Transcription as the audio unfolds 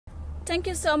Thank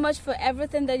you so much for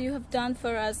everything that you have done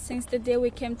for us since the day we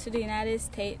came to the United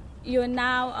States. You are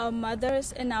now our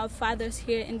mothers and our fathers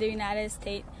here in the United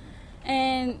States.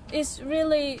 And it's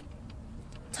really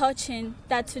touching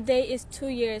that today is 2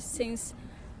 years since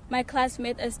my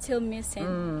classmate is still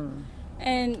missing.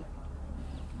 And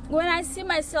when I see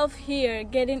myself here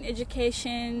getting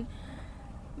education,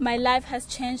 my life has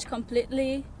changed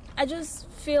completely. I just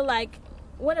feel like,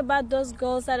 what about those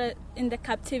girls that are in the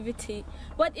captivity?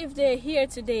 What if they're here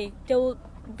today? There will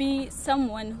be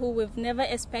someone who we've never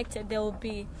expected there will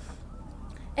be.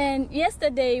 And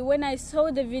yesterday when I saw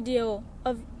the video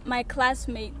of my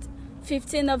classmates,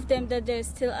 15 of them that they're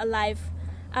still alive,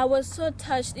 I was so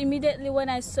touched. Immediately when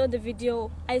I saw the video,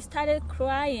 I started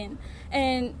crying.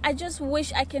 And I just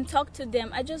wish I can talk to them.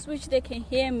 I just wish they can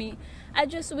hear me. I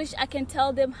just wish I can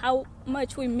tell them how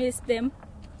much we miss them.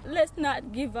 Let's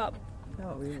not give up.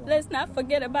 No, we won't. Let's not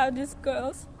forget about these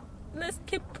girls. Let's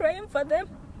keep praying for them.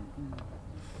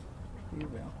 We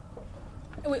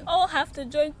will. We all have to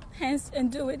join hands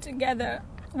and do it together.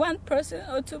 One person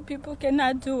or two people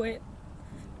cannot do it.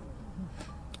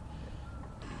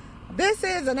 This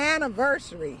is an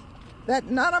anniversary that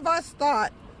none of us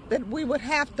thought that we would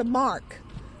have to mark,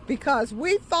 because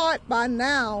we thought by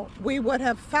now we would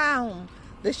have found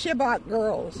the Chibok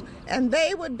girls and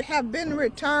they would have been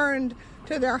returned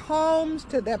to their homes,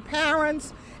 to their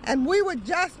parents, and we would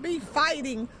just be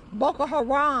fighting Boko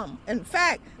Haram. In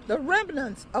fact, the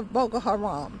remnants of Boko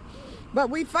Haram.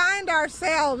 But we find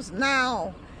ourselves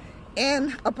now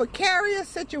in a precarious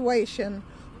situation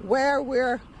where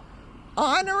we're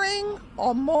honoring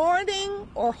or mourning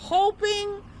or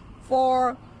hoping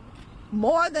for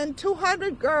more than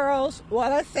 200 girls,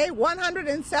 well, let's say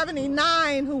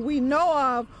 179 who we know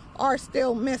of are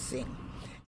still missing.